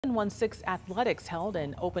716 Athletics held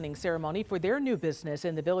an opening ceremony for their new business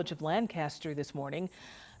in the Village of Lancaster this morning.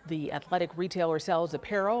 The athletic retailer sells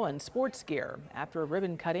apparel and sports gear. After a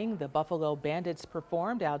ribbon cutting, the Buffalo Bandettes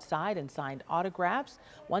performed outside and signed autographs.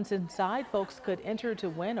 Once inside, folks could enter to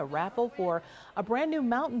win a raffle for a brand new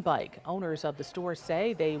mountain bike. Owners of the store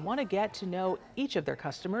say they want to get to know each of their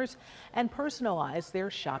customers and personalize their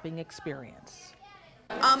shopping experience.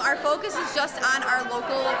 Our focus is just on our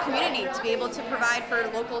local community to be able to provide for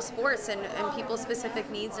local sports and people's specific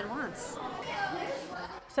needs and wants.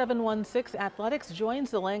 716 Athletics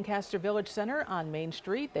joins the Lancaster Village Center on Main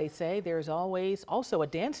Street. They say there's always also a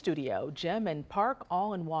dance studio, gym and park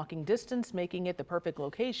all in walking distance, making it the perfect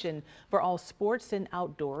location for all sports and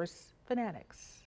outdoors fanatics.